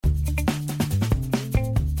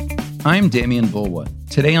I'm Damian Bulwa.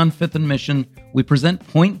 Today on Fifth and Mission, we present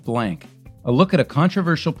Point Blank, a look at a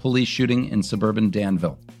controversial police shooting in suburban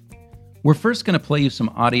Danville. We're first going to play you some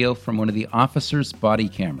audio from one of the officers' body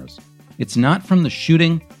cameras. It's not from the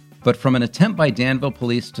shooting, but from an attempt by Danville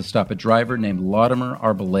police to stop a driver named Latimer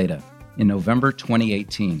Arboleda in November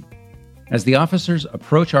 2018. As the officers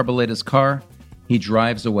approach Arboleda's car, he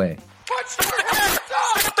drives away. Stop the car!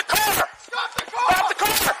 Stop the car! Stop the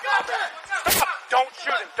car! Stop it! Stop! Don't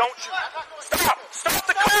shoot him! Don't shoot him! Stop! Stop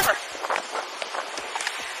the car!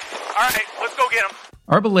 All right, let's go get him.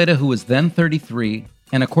 Arboleda, who was then 33,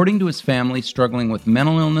 and according to his family, struggling with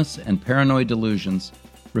mental illness and paranoid delusions,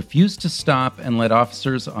 refused to stop and led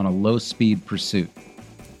officers on a low-speed pursuit.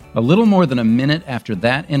 A little more than a minute after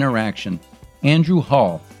that interaction, Andrew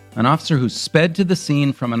Hall, an officer who sped to the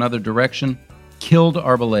scene from another direction, killed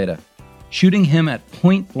Arboleda, shooting him at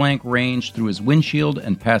point-blank range through his windshield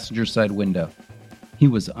and passenger side window. He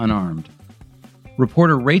was unarmed.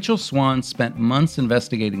 Reporter Rachel Swan spent months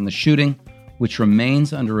investigating the shooting, which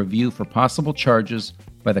remains under review for possible charges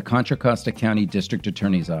by the Contra Costa County District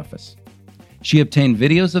Attorney's Office. She obtained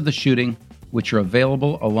videos of the shooting, which are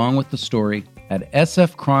available along with the story at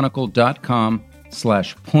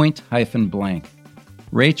sfchronicle.com/point-blank.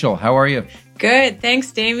 Rachel, how are you? Good.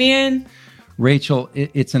 Thanks, Damian. Rachel,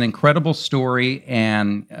 it's an incredible story,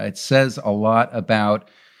 and it says a lot about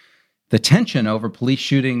the tension over police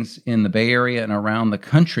shootings in the Bay Area and around the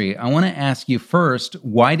country. I want to ask you first,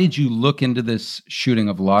 why did you look into this shooting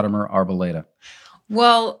of Latimer Arboleda?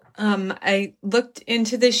 Well, I looked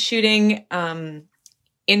into this shooting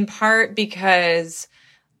in part because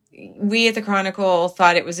we at the Chronicle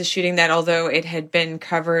thought it was a shooting that, although it had been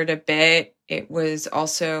covered a bit, it was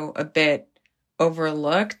also a bit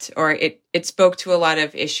overlooked, or it spoke to a lot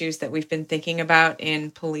of issues that we've been thinking about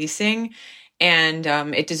in policing. And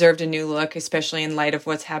it deserved a new look, especially in light of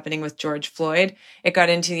what's happening with George Floyd. It got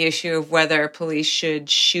into the issue of whether police should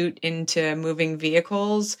shoot into moving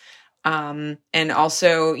vehicles, and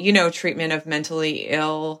also, treatment of mentally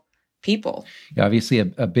ill people. Yeah, obviously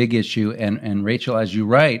a big issue. And Rachel, as you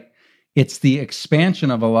write, it's the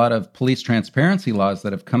expansion of a lot of police transparency laws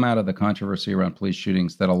that have come out of the controversy around police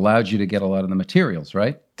shootings that allowed you to get a lot of the materials,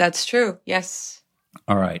 right? That's true, yes.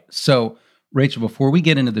 All right. So, Rachel, before we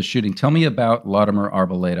get into the shooting, tell me about Latimer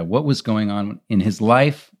Arboleda. What was going on in his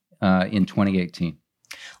life in 2018?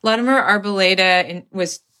 Latimer Arboleda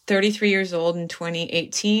was 33 years old in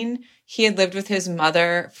 2018. He had lived with his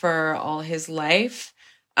mother for all his life.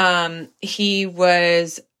 He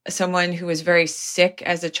was someone who was very sick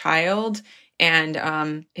as a child,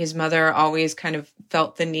 and his mother always kind of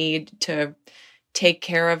felt the need to take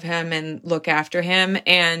care of him and look after him.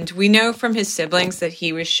 And we know from his siblings that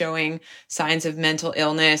he was showing signs of mental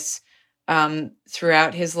illness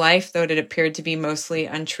throughout his life, though it appeared to be mostly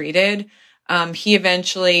untreated. He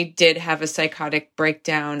eventually did have a psychotic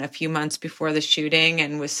breakdown a few months before the shooting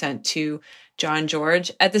and was sent to John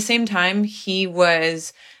George. At the same time, he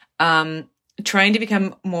was trying to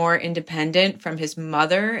become more independent from his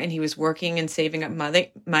mother, and he was working and saving up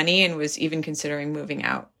money and was even considering moving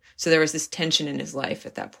out. So there was this tension in his life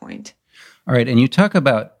at that point. All right. And you talk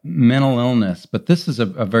about mental illness, but this is a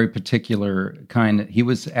very particular kind. He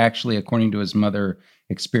was actually, according to his mother,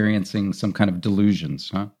 experiencing some kind of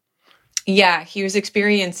delusions, huh? Yeah, he was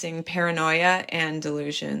experiencing paranoia and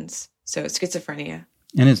delusions. So schizophrenia.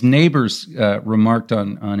 And his neighbors remarked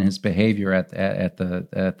on his behavior at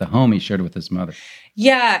the home he shared with his mother.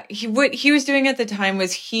 Yeah, what he was doing at the time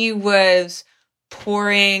was he was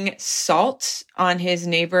pouring salt on his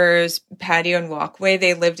neighbor's patio and walkway.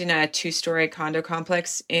 They lived in a 2-story condo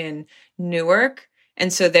complex in Newark.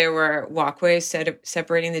 And so there were walkways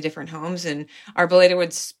separating the different homes. And Arboleda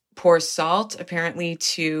would pour salt, apparently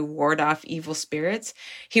to ward off evil spirits.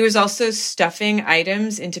 He was also stuffing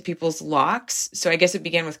items into people's locks. So I guess it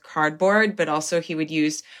began with cardboard, but also he would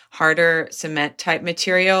use harder cement type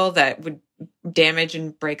material that would damage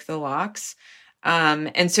and break the locks.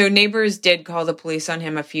 And so neighbors did call the police on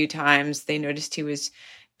him a few times. They noticed he was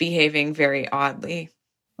behaving very oddly.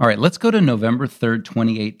 All right, let's go to November 3rd,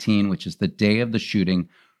 2018, which is the day of the shooting.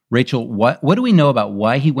 Rachel, what do we know about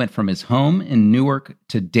why he went from his home in Newark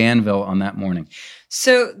to Danville on that morning?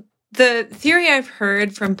 So the theory I've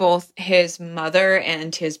heard from both his mother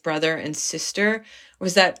and his brother and sister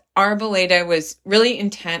was that Arboleda was really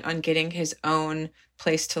intent on getting his own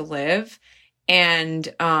place to live.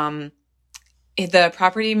 And the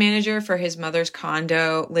property manager for his mother's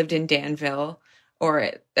condo lived in Danville,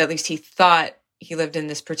 or at least he thought he lived in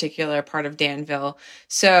this particular part of Danville.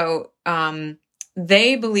 So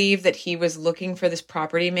they believe that he was looking for this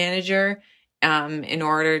property manager in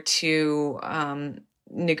order to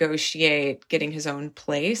negotiate getting his own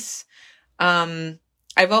place.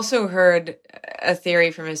 I've also heard a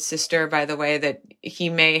theory from his sister, by the way, that he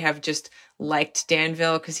may have just liked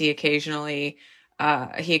Danville because he occasionally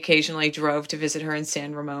drove to visit her in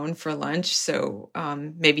San Ramon for lunch. So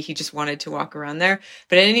maybe he just wanted to walk around there.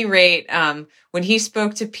 But at any rate, when he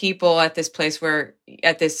spoke to people at this place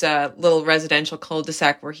at this little residential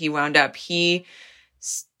cul-de-sac where he wound up, he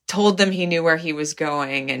told them he knew where he was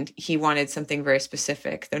going and he wanted something very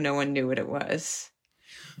specific, though no one knew what it was.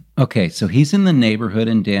 Okay, so he's in the neighborhood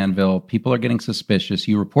in Danville. People are getting suspicious.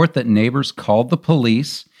 You report that neighbors called the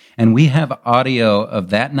police, and we have audio of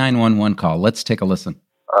that 911 call. Let's take a listen.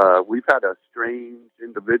 We've had a strange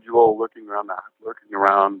individual looking around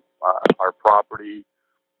our property,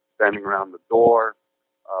 standing around the door,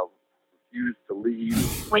 refused to leave.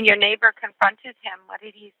 When your neighbor confronted him, what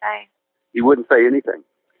did he say? He wouldn't say anything.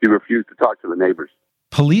 He refused to talk to the neighbors.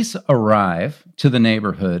 Police arrive to the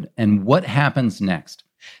neighborhood, and what happens next?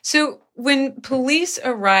 So when police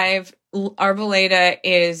arrive, Arboleda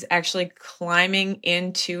is actually climbing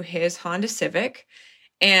into his Honda Civic,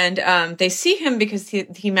 and they see him because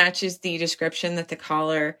he matches the description that the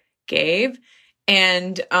caller gave.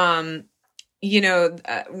 And, one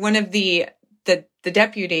of the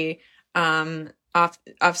deputy, Deputy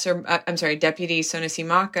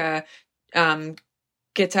Sonosimaka,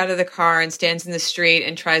 gets out of the car and stands in the street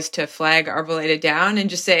and tries to flag Arboleda down and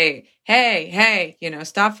just say, hey,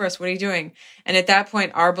 stop for us. What are you doing? And at that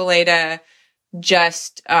point, Arboleda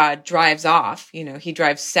just drives off. He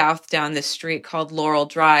drives south down this street called Laurel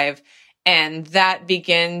Drive. And that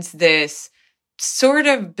begins this sort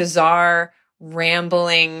of bizarre,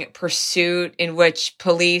 rambling pursuit in which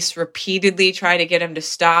police repeatedly try to get him to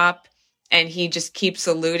stop. And he just keeps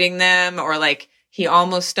eluding them, or he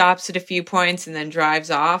almost stops at a few points and then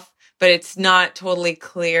drives off. But it's not totally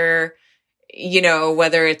clear,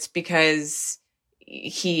 whether it's because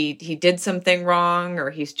he did something wrong or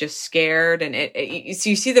he's just scared. And so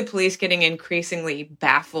you see the police getting increasingly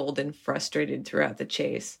baffled and frustrated throughout the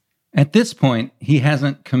chase. At this point, he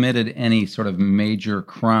hasn't committed any sort of major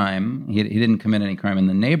crime. He didn't commit any crime in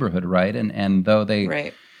the neighborhood, right? And though they...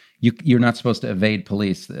 Right. You're not supposed to evade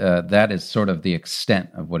police. That is sort of the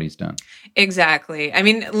extent of what he's done. Exactly. I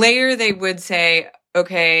mean, later they would say,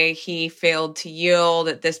 okay, he failed to yield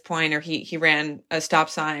at this point, or he ran a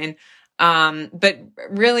stop sign. But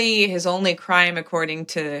really his only crime, according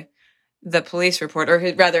to the police report, or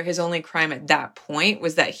his only crime at that point,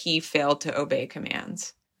 was that he failed to obey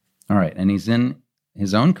commands. All right. And he's in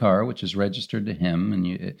his own car, which is registered to him. And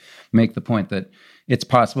you make the point that it's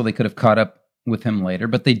possible they could have caught up with him later,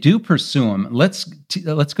 but they do pursue him. Let's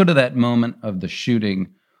go to that moment of the shooting.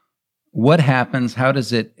 What happens? How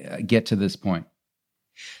does it get to this point?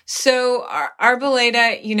 So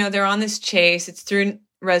Arboleda, they're on this chase. It's through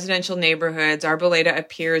residential neighborhoods. Arboleda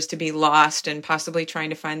appears to be lost and possibly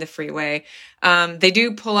trying to find the freeway. They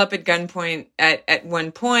do pull up at gunpoint at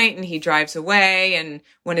one point, and he drives away. And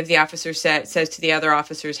one of the officers says to the other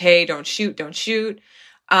officers, "Hey, don't shoot, don't shoot."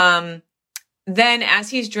 Then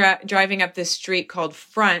as he's driving up this street called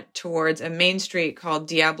Front towards a main street called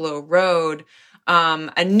Diablo Road,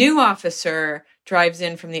 a new officer drives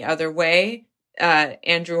in from the other way,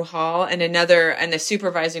 Andrew Hall, and a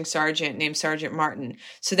supervising sergeant named Sergeant Martin.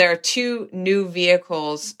 So there are two new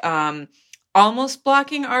vehicles almost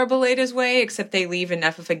blocking Arboleda's way, except they leave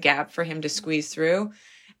enough of a gap for him to squeeze through.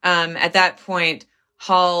 At that point,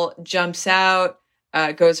 Hall jumps out,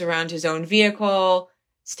 goes around his own vehicle,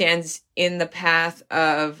 stands in the path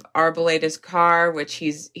of Arboleda's car, which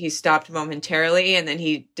he's stopped momentarily, and then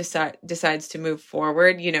he decides to move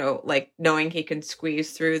forward, knowing he can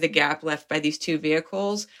squeeze through the gap left by these two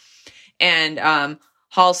vehicles. And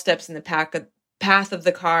Hall steps in the path of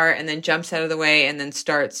the car and then jumps out of the way, and then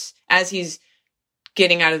as he's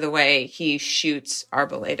getting out of the way, he shoots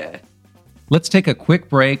Arboleda. Let's take a quick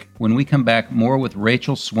break. When we come back, more with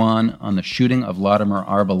Rachel Swan on the shooting of Latimer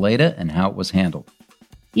Arboleda and how it was handled.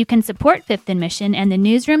 You can support Fifth and Mission and the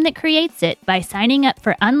newsroom that creates it by signing up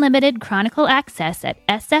for unlimited Chronicle access at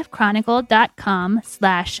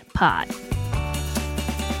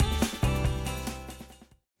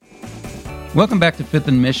sfchronicle.com/pod. Welcome back to Fifth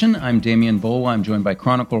and Mission. I'm Damian Bulwa. I'm joined by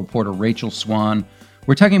Chronicle reporter Rachel Swan.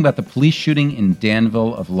 We're talking about the police shooting in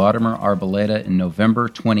Danville of Latimer Arboleda in November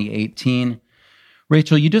 2018.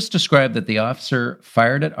 Rachel, you just described that the officer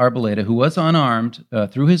fired at Arboleda, who was unarmed,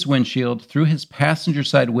 through his windshield, through his passenger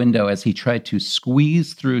side window as he tried to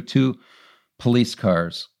squeeze through two police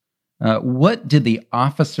cars. What did the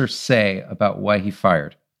officer say about why he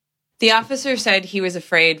fired? The officer said he was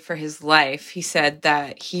afraid for his life. He said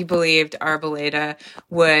that he believed Arboleda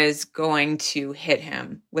was going to hit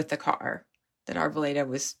him with the car, that Arboleda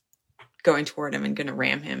was going toward him and going to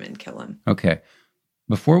ram him and kill him. Okay.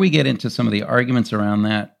 Before we get into some of the arguments around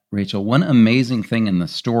that, Rachel, one amazing thing in the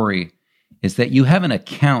story is that you have an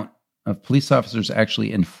account of police officers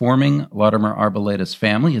actually informing Latimer Arboleda's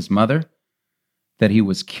family, his mother, that he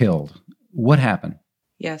was killed. What happened?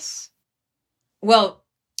 Yes. Well,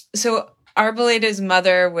 so Arboleda's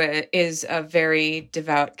mother is a very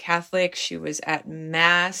devout Catholic. She was at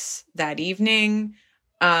Mass that evening.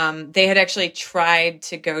 They had actually tried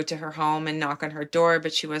to go to her home and knock on her door,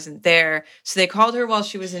 but she wasn't there. So they called her while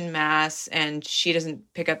she was in Mass, and she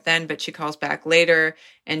doesn't pick up then, but she calls back later,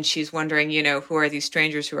 and she's wondering, who are these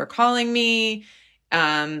strangers who are calling me?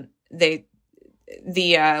 The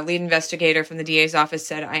lead investigator from the DA's office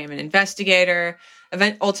said, I am an investigator.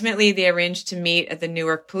 Ultimately, they arranged to meet at the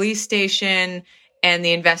Newark police station, and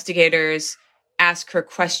the investigators ask her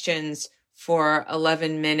questions for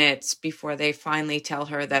 11 minutes before they finally tell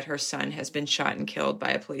her that her son has been shot and killed by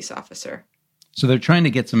a police officer. So they're trying to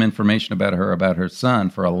get some information about her son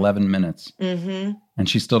for 11 minutes. Mm-hmm. And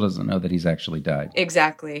she still doesn't know that he's actually died.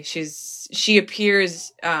 Exactly. She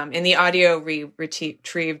appears, in the audio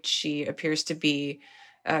retrieved, she appears to be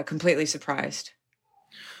completely surprised.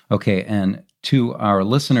 Okay, and to our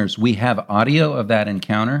listeners, we have audio of that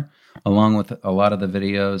encounter, along with a lot of the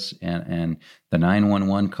videos and the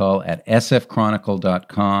 911 call at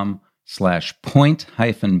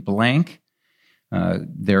sfchronicle.com/point-blank.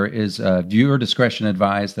 There is viewer discretion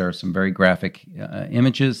advised. There are some very graphic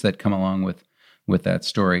images that come along with that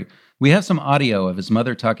story. We have some audio of his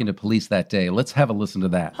mother talking to police that day. Let's have a listen to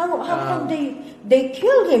that. How come they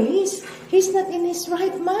killed him? He's not in his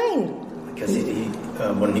right mind. Because he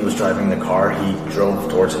when he was driving the car, he drove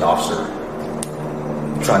towards an officer,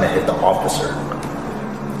 trying to hit the officer.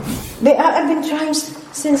 I've been trying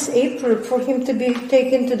since April for him to be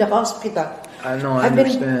taken to the hospital. I know, I've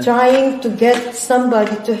been trying to get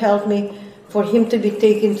somebody to help me for him to be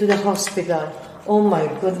taken to the hospital. Oh my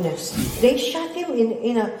goodness. They shot him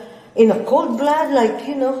in a cold blood,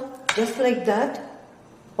 just like that.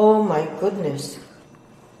 Oh my goodness.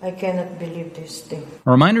 I cannot believe this thing. A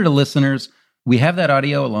reminder to listeners, we have that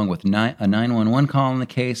audio along with a 911 call in the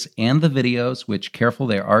case and the videos, which, careful,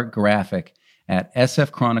 they are graphic, at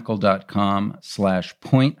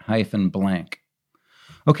sfchronicle.com/point-blank.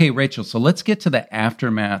 Okay, Rachel, so let's get to the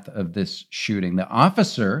aftermath of this shooting. The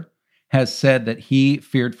officer has said that he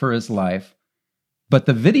feared for his life, but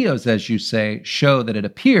the videos, as you say, show that it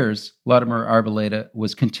appears Latimer Arboleda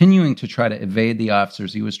was continuing to try to evade the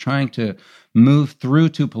officers. He was trying to move through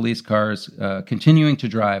two police cars, continuing to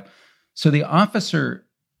drive. So the officer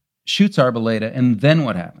shoots Arboleda, and then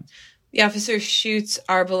what happens? The officer shoots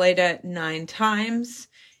Arboleda 9 times.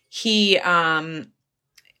 He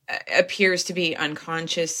appears to be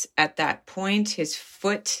unconscious at that point. His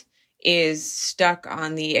foot is stuck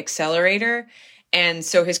on the accelerator. And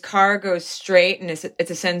so his car goes straight, and it's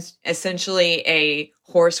essentially a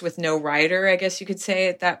horse with no rider, I guess you could say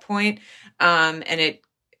at that point. And it,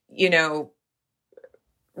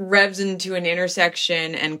 revs into an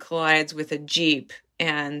intersection and collides with a Jeep,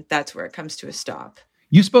 and that's where it comes to a stop.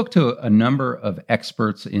 You spoke to a number of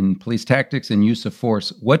experts in police tactics and use of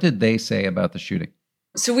force. What did they say about the shooting?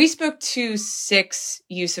 So we spoke to 6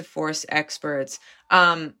 use of force experts.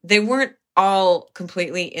 They weren't all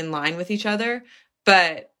completely in line with each other,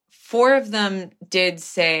 but 4 of them did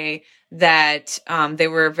say that they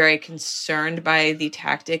were very concerned by the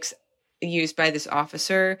tactics used by this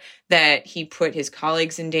officer, that he put his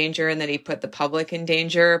colleagues in danger and that he put the public in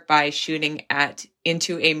danger by shooting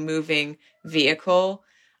into a moving vehicle.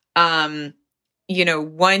 One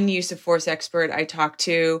use of force expert I talked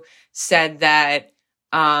to said that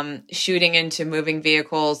shooting into moving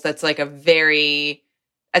vehicles, that's a very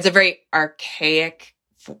archaic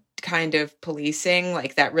kind of policing,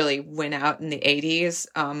 that really went out in the 80s.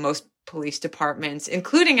 Most police departments,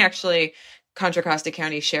 including actually Contra Costa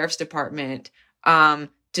County Sheriff's Department,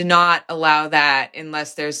 do not allow that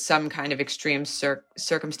unless there's some kind of extreme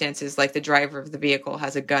circumstances, like the driver of the vehicle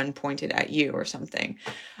has a gun pointed at you or something.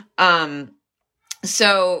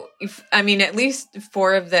 So, at least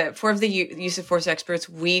 4 of the use of force experts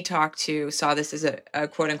we talked to saw this as a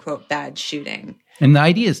quote unquote bad shooting. And the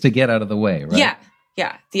idea is to get out of the way, right?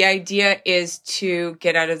 Yeah. The idea is to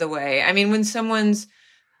get out of the way.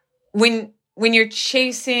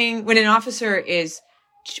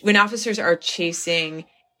 When officers are chasing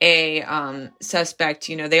a suspect,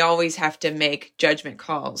 they always have to make judgment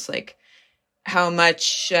calls. how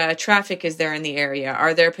much traffic is there in the area?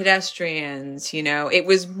 Are there pedestrians? You know, it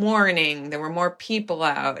was morning. There were more people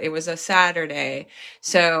out. It was a Saturday.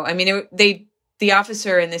 So, I mean, the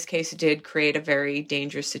officer in this case did create a very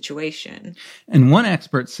dangerous situation. And one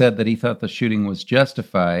expert said that he thought the shooting was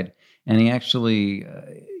justified. And he actually,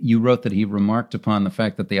 you wrote that he remarked upon the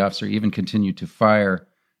fact that the officer even continued to fire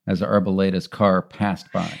as Arbeleda's car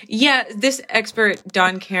passed by. Yeah, this expert,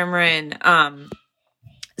 Don Cameron,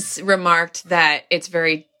 remarked that it's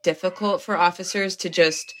very difficult for officers to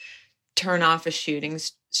just turn off a shooting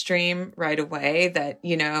stream right away, that,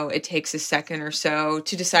 you know, it takes a second or so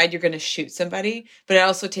to decide you're going to shoot somebody, but it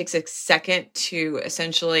also takes a second to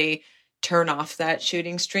essentially turn off that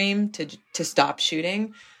shooting stream to stop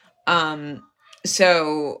shooting.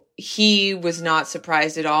 So he was not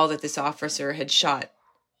surprised at all that this officer had shot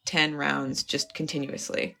 10 rounds just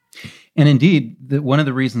continuously. And indeed, one of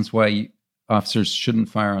the reasons why officers shouldn't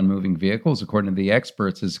fire on moving vehicles, according to the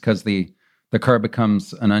experts, is because the car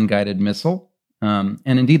becomes an unguided missile. And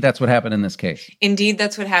indeed, that's what happened in this case. Indeed,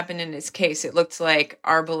 that's what happened in this case. It looked like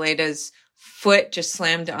Arbeleda's foot just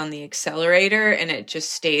slammed on the accelerator, and it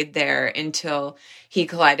just stayed there until he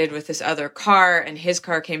collided with this other car, and his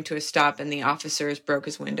car came to a stop, and the officers broke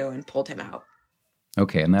his window and pulled him out.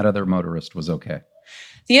 Okay, and that other motorist was okay.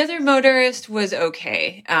 The other motorist was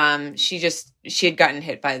okay. She had gotten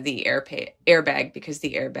hit by the airbag because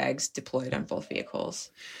the airbags deployed on both vehicles.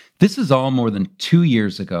 This is all more than 2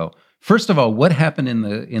 years ago. First of all, what happened in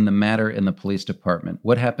the matter in the police department?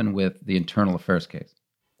 What happened with the internal affairs case?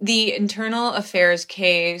 The internal affairs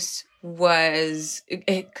case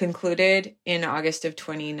it concluded in August of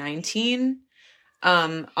 2019.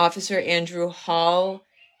 Officer Andrew Hall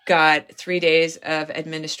got 3 days of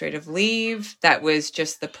administrative leave. That was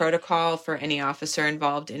just the protocol for any officer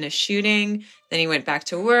involved in a shooting. Then he went back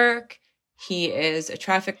to work. He is a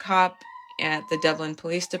traffic cop at the Dublin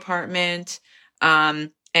Police Department.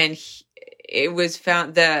 It was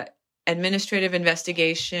found, the administrative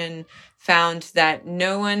investigation found that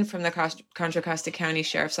no one from the Contra Costa County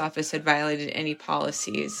Sheriff's Office had violated any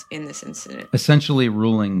policies in this incident. Essentially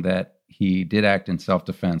ruling that he did act in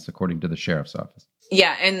self-defense, according to the Sheriff's Office.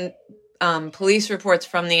 Yeah, and police reports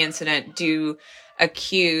from the incident do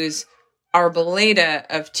accuse Arbeleda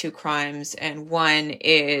of 2 crimes, and one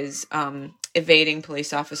is evading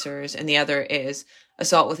police officers, and the other is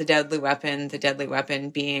assault with a deadly weapon, the deadly weapon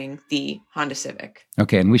being the Honda Civic.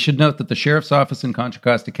 Okay, and we should note that the Sheriff's Office in Contra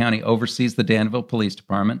Costa County oversees the Danville Police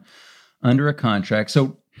Department under a contract.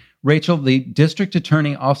 So, Rachel, the district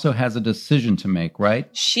attorney also has a decision to make, right?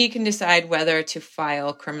 She can decide whether to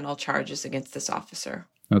file criminal charges against this officer.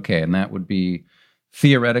 Okay, and that would be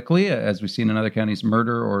theoretically, as we've seen in other counties,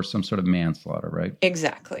 murder or some sort of manslaughter, right?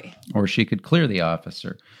 Exactly. Or she could clear the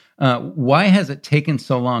officer. Why has it taken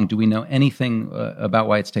so long? Do we know anything about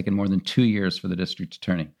why it's taken more than 2 years for the district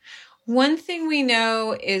attorney? One thing we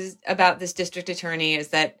know is about this district attorney is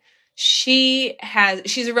that she's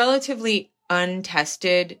a relatively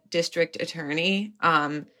untested district attorney.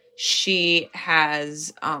 She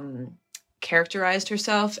has characterized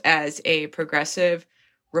herself as a progressive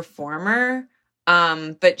reformer,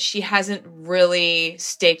 but she hasn't really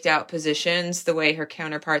staked out positions the way her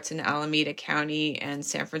counterparts in Alameda County and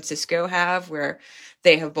San Francisco have, where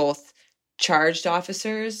they have both charged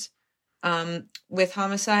officers with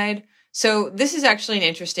homicide. So this is actually an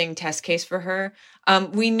interesting test case for her.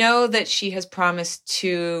 We know that she has promised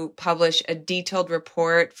to publish a detailed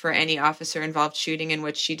report for any officer-involved shooting in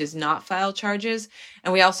which she does not file charges.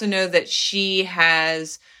 And we also know that she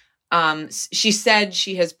said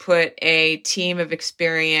she has put a team of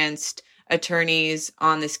experienced attorneys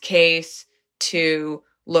on this case to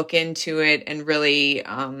look into it and really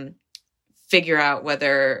figure out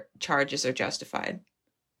whether charges are justified.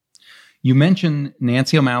 You mentioned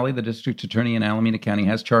Nancy O'Malley, the district attorney in Alameda County,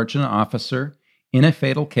 has charged an officer in a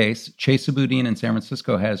fatal case. Chesa Boudin in San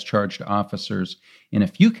Francisco has charged officers in a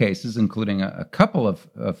few cases, including a couple of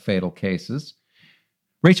fatal cases.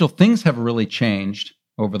 Rachel, things have really changed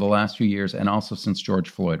over the last few years and also since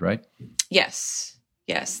George Floyd, right? Yes.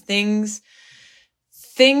 Things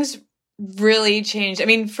really changed. I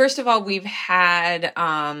mean, first of all, we've had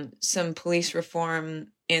some police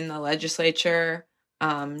reform in the legislature.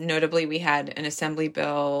 Notably, we had an Assembly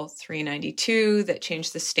Bill 392 that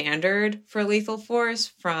changed the standard for lethal force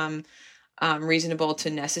from reasonable to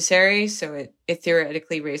necessary. So it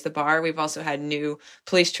theoretically raised the bar. We've also had new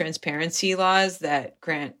police transparency laws that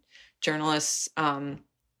grant journalists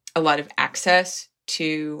a lot of access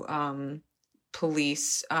to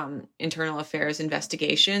police internal affairs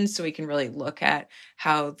investigations, so we can really look at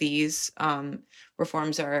how these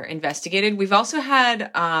reforms are investigated. We've also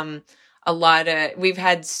had we've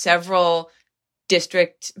had several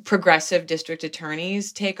progressive district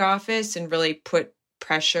attorneys take office and really put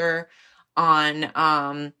pressure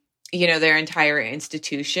on, their entire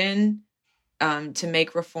institution to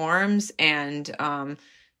make reforms and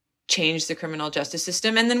change the criminal justice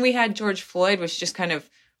system. And then we had George Floyd, which just kind of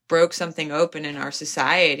broke something open in our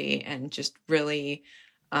society and just really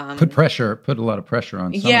put a lot of pressure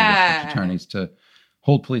on some of the district attorneys to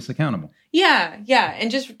hold police accountable. Yeah.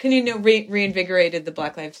 And just reinvigorated the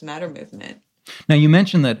Black Lives Matter movement. Now, you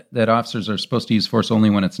mentioned that officers are supposed to use force only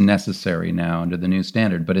when it's necessary now under the new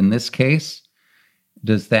standard. But in this case,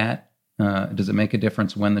 does it make a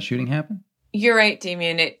difference when the shooting happened? You're right,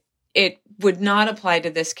 Damien. It would not apply to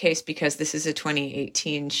this case because this is a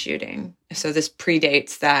 2018 shooting. So this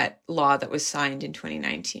predates that law that was signed in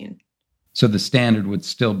 2019. So the standard would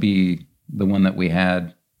still be the one that we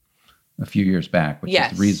had a few years back, which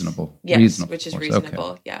is reasonable. Yes, which is reasonable,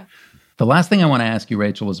 okay. Yeah. The last thing I want to ask you,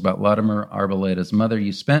 Rachel, is about Latimer Arbeleda's mother.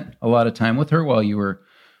 You spent a lot of time with her while you were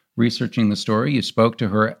researching the story. You spoke to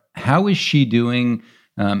her. How is she doing?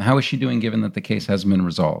 Given that the case hasn't been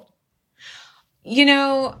resolved?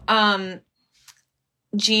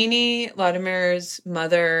 Jeannie, Latimer's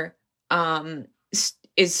mother,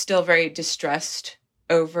 is still very distressed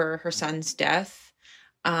over her son's death.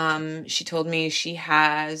 She told me she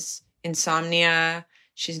has insomnia.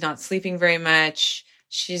 She's not sleeping very much.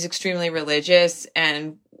 She's extremely religious.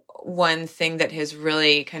 And one thing that has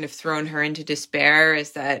really kind of thrown her into despair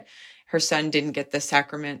is that her son didn't get the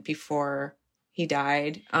sacrament before he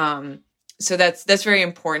died. So that's very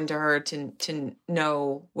important to her to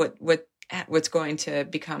know what's going to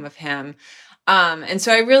become of him. And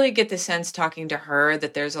so I really get the sense talking to her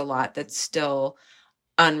that there's a lot that's still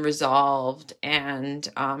unresolved and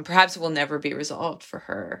perhaps will never be resolved for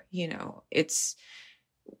her. It's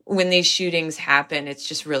when these shootings happen, it's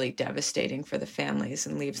just really devastating for the families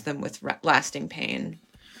and leaves them with lasting pain.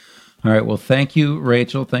 All right. Well, thank you,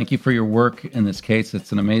 Rachel. Thank you for your work in this case.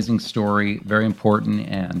 It's an amazing story, very important,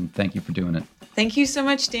 and thank you for doing it. Thank you so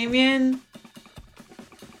much, Damien.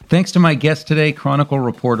 Thanks to my guest today, Chronicle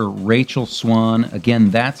reporter Rachel Swan.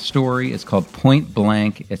 Again, that story is called Point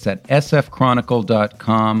Blank. It's at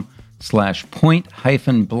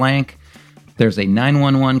sfchronicle.com/point-blank. There's a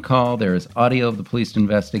 911 call, there is audio of the police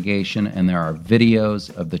investigation, and there are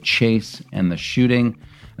videos of the chase and the shooting.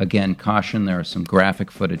 Again, caution, there is some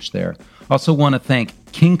graphic footage there. Also want to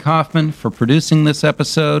thank King Kaufman for producing this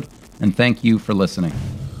episode, and thank you for listening.